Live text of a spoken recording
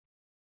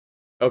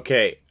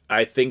Okay,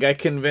 I think I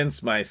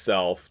convinced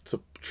myself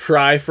to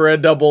try for a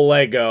double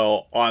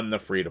Lego on the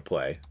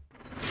free-to-play.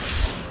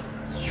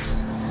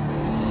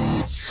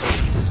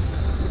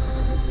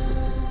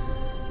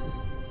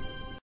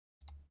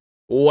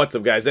 What's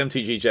up, guys?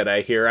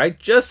 MtgJedi here. I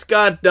just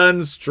got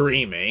done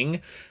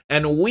streaming,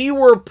 and we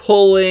were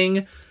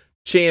pulling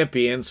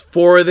champions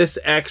for this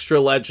extra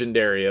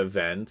legendary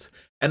event,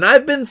 and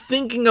I've been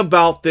thinking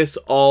about this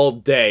all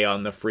day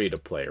on the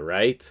free-to-play,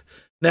 right?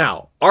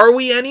 Now, are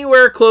we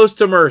anywhere close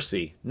to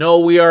Mercy? No,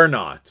 we are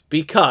not,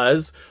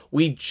 because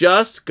we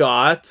just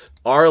got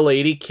Our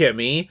Lady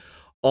Kimmy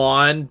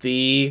on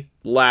the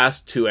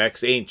last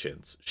 2x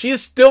Ancients. She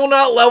is still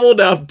not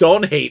leveled up,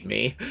 don't hate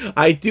me.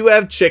 I do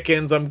have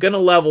chickens, I'm gonna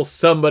level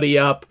somebody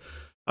up.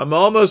 I'm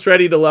almost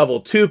ready to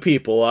level 2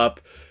 people up.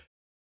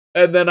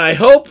 And then I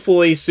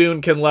hopefully soon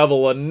can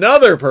level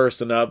another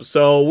person up,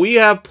 so we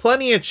have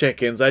plenty of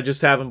chickens, I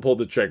just haven't pulled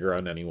the trigger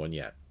on anyone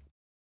yet.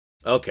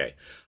 Okay.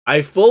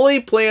 I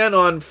fully plan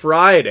on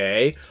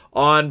Friday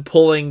on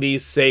pulling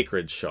these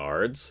sacred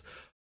shards,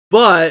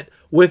 but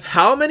with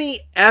how many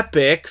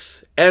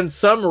epics and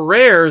some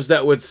rares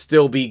that would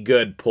still be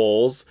good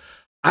pulls,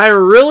 I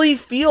really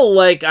feel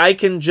like I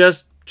can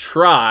just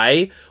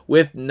try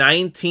with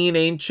 19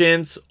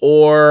 ancients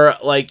or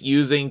like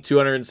using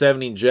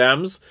 270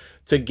 gems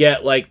to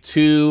get like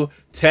 2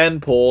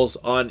 10 pulls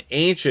on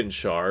ancient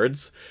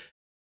shards,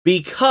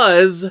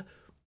 because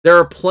there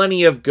are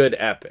plenty of good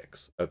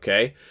epics,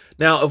 okay?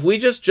 Now, if we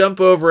just jump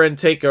over and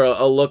take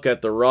a look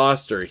at the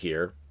roster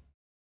here,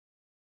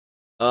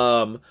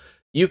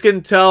 you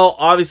can tell,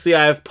 obviously,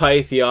 I have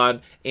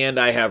Pythion and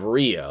I have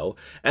Rio.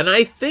 And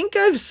I think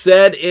I've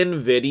said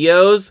in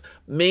videos,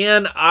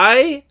 man,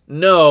 I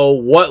know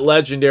what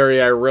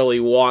legendary I really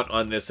want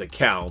on this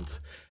account.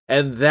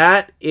 And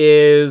that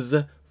is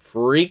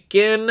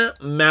freaking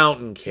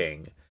Mountain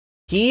King.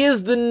 He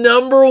is the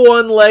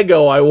 #1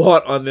 Lego I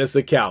want on this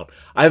account.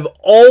 I've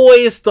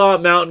always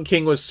thought Mountain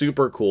King was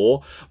super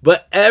cool,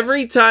 but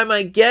every time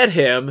I get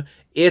him,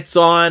 it's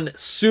on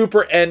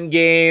super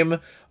endgame.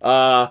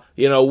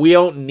 You know, we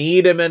don't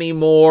need him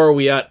anymore.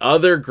 We got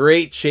other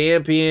great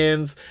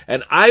champions,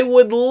 and I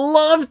would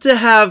love to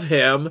have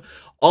him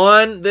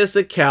on this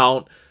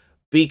account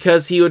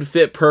because he would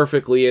fit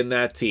perfectly in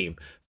that team.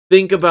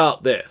 Think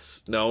about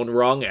this. No,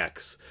 wrong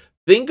X.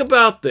 Think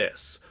about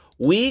this.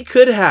 We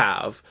could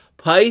have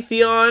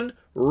Pythion,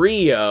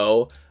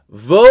 Rio,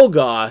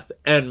 Vogoth,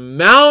 and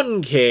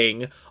Mountain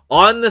King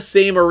on the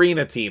same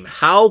arena team.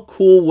 How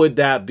cool would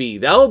that be?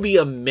 That would be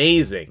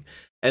amazing.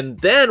 And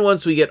then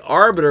once we get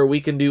Arbiter,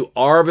 we can do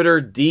Arbiter,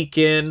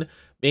 Deacon,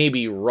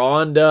 maybe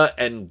Rhonda,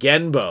 and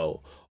Genbo.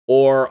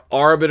 Or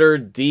Arbiter,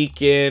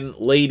 Deacon,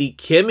 Lady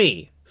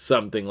Kimmy,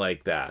 something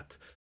like that.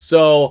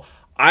 So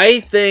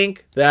I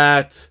think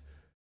that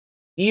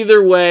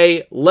either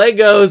way,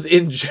 Legos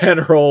in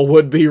general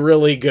would be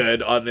really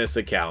good on this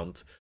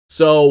account.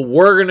 So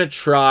we're going to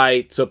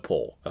try to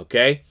pull,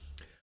 okay?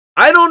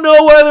 I don't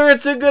know whether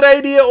it's a good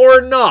idea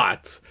or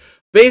not.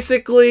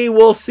 Basically,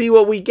 we'll see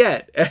what we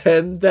get,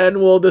 and then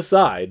we'll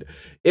decide.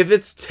 If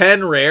it's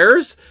 10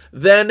 rares,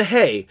 then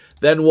hey,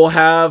 then we'll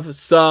have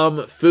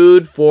some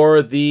food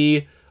for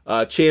the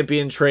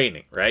champion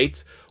training,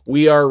 right?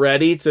 We are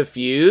ready to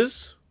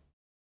fuse.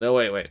 No,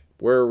 wait.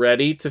 We're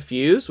ready to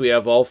fuse. We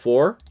have all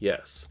 4.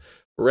 Yes.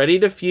 We're ready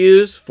to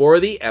fuse for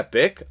the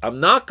epic.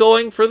 I'm not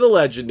going for the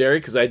legendary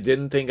because I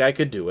didn't think I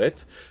could do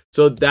it.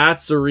 So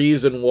that's the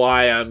reason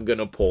why I'm going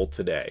to pull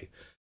today.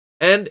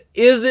 And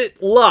is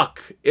it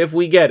luck if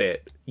we get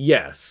it?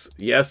 Yes.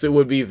 Yes, it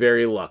would be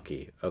very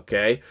lucky.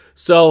 Okay.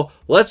 So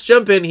let's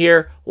jump in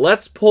here.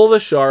 Let's pull the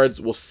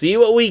shards. We'll see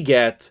what we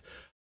get.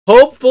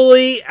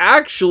 Hopefully,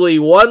 actually,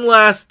 one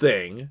last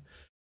thing.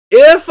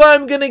 If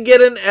I'm going to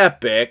get an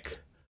epic,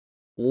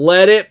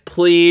 let it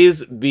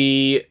please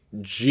be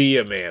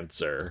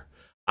Geomancer.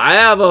 I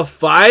have a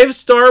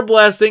 5-star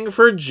blessing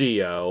for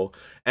Geo,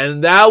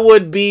 and that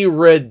would be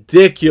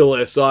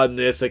ridiculous on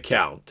this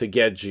account to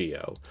get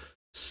Geo.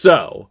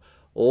 So,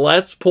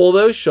 let's pull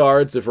those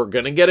shards. If we're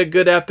going to get a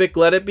good epic,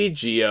 let it be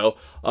Geo.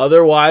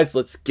 Otherwise,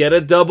 let's get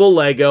a double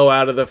Lego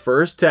out of the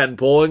first 10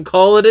 pull and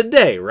call it a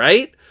day,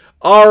 right?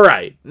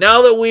 Alright,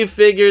 now that we've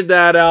figured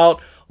that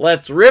out,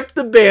 let's rip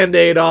the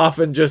band-aid off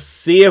and just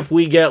see if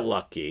we get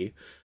lucky.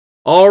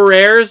 All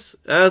rares,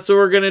 that's what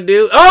we're going to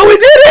do. Oh, we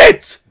did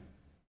it!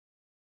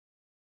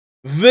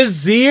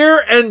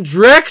 Vizier and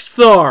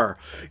Drexthar.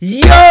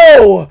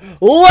 Yo!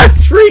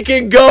 Let's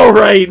freaking go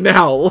right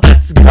now.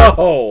 Let's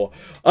go.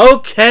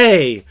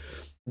 Okay.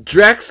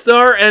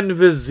 Drexthar and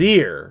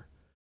Vizier.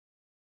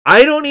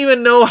 I don't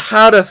even know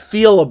how to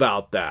feel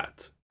about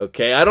that.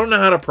 Okay, I don't know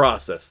how to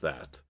process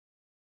that.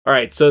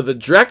 Alright, so the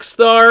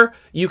Drexthar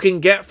you can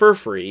get for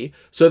free.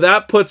 So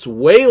that puts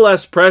way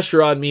less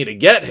pressure on me to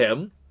get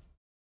him.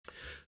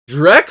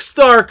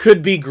 Drexthar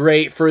could be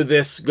great for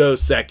this Go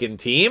Second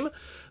team.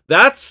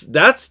 That's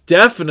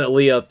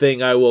definitely a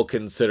thing I will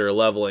consider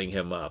leveling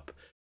him up.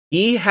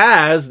 He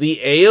has the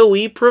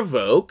AoE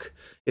Provoke.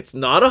 It's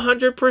not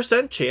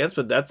 100% chance,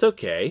 but that's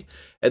okay.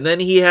 And then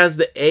he has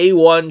the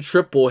A1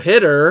 triple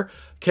hitter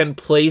can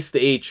place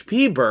the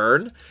HP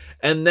burn.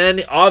 And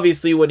then,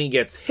 obviously, when he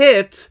gets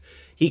hit,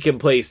 he can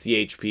place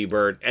the HP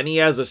burn. And he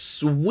has a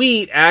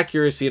sweet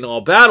accuracy in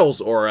all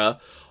battles aura.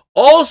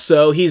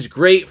 Also, he's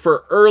great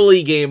for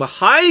early game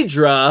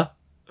Hydra.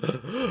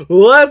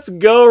 Let's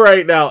go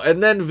right now.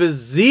 And then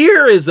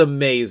Vizier is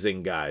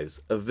amazing,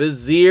 guys.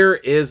 Vizier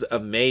is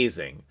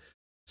amazing.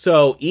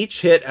 So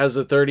each hit has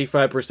a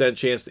 35%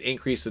 chance to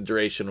increase the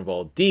duration of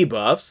all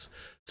debuffs.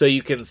 So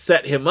you can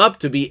set him up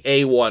to be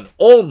A1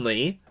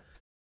 only.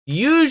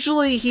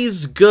 Usually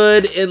he's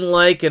good in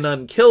like an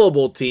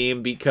unkillable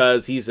team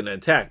because he's an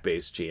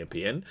attack-based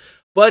champion.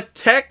 But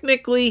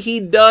technically he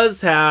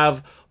does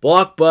have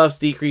block buffs,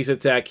 decrease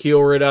attack,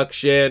 heal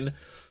reduction.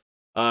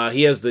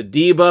 He has the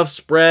debuff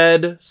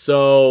spread.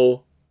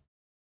 So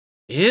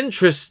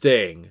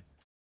interesting.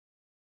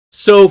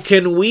 So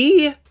can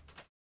we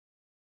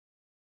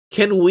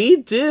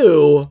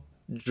do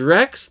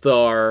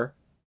Drexthar,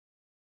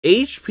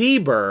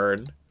 HP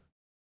burn,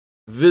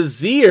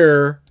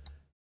 Vizier,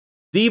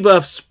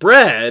 debuff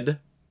spread,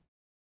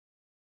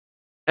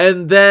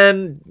 and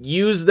then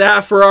use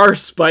that for our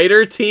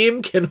Spider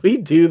team? Can we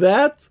do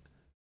that?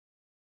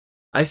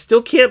 I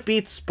still can't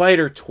beat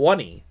Spider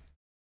 20.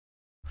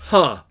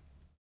 Huh.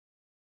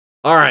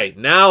 Alright,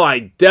 now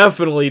I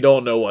definitely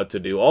don't know what to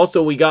do.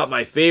 Also, we got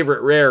my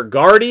favorite rare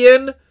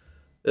Guardian.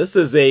 This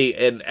is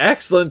an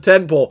excellent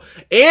 10 pull.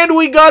 And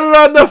we got it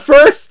on the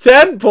first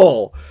 10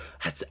 pull.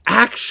 That's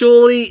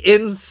actually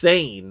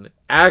insane.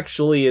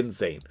 Actually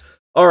insane.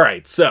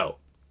 Alright, so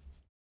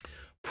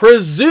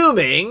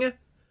presuming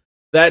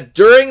that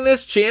during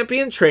this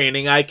champion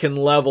training, I can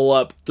level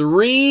up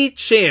 3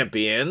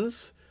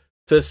 champions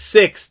to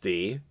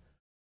 60.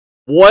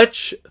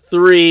 Which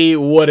 3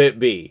 would it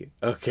be?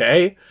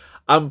 Okay.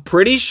 I'm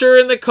pretty sure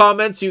in the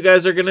comments you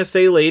guys are going to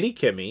say Lady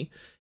Kimmy,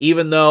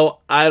 even though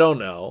I don't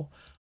know.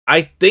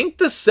 I think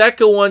the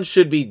second one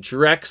should be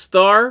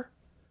Drexthar.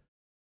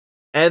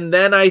 And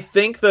then I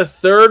think the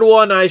third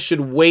one I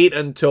should wait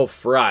until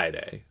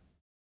Friday.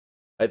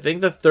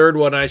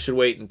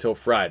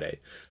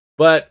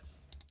 But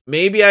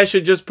maybe I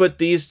should just put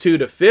these 2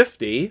 to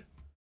 50.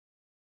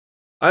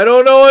 I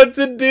don't know what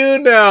to do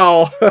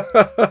now.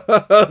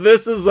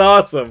 This is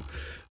awesome.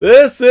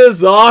 This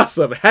is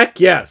awesome. Heck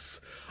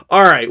yes.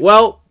 All right.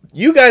 Well,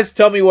 you guys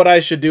tell me what I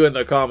should do in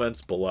the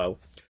comments below.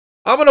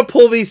 I'm going to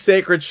pull these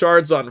sacred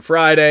shards on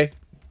Friday.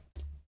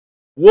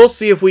 We'll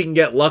see if we can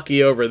get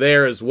lucky over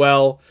there as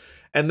well.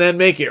 And then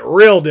make it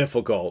real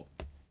difficult.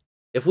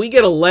 If we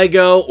get a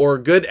Lego or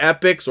good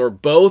epics or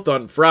both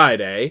on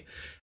Friday,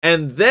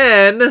 and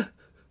then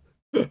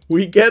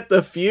we get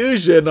the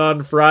fusion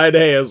on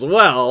Friday as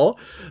well,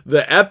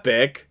 the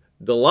epic,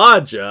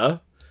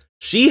 Delaja,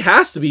 she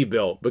has to be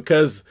built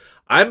because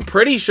I'm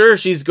pretty sure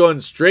she's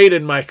going straight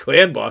in my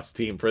clan boss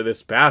team for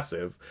this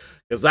passive.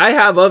 Because I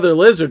have other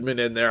lizardmen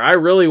in there. I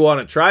really want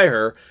to try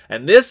her.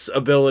 And this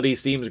ability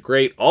seems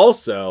great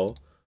also.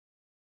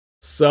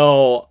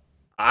 So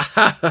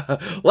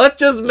let's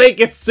just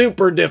make it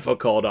super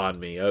difficult on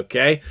me,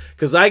 okay?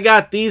 Because I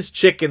got these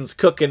chickens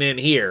cooking in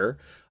here.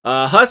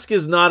 Husk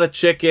is not a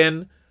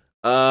chicken.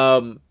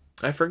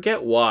 I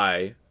forget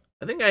why.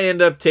 I think I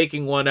end up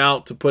taking one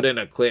out to put in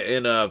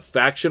a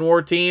faction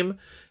war team,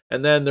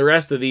 and then the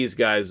rest of these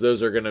guys,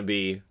 those are gonna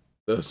be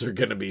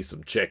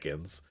some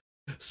chickens.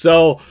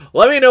 So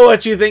let me know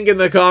what you think in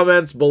the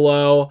comments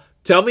below.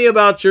 Tell me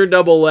about your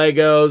double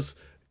Legos.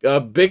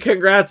 Big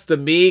congrats to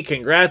me.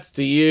 Congrats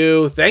to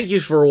you. Thank you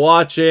for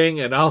watching,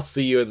 and I'll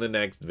see you in the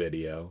next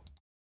video.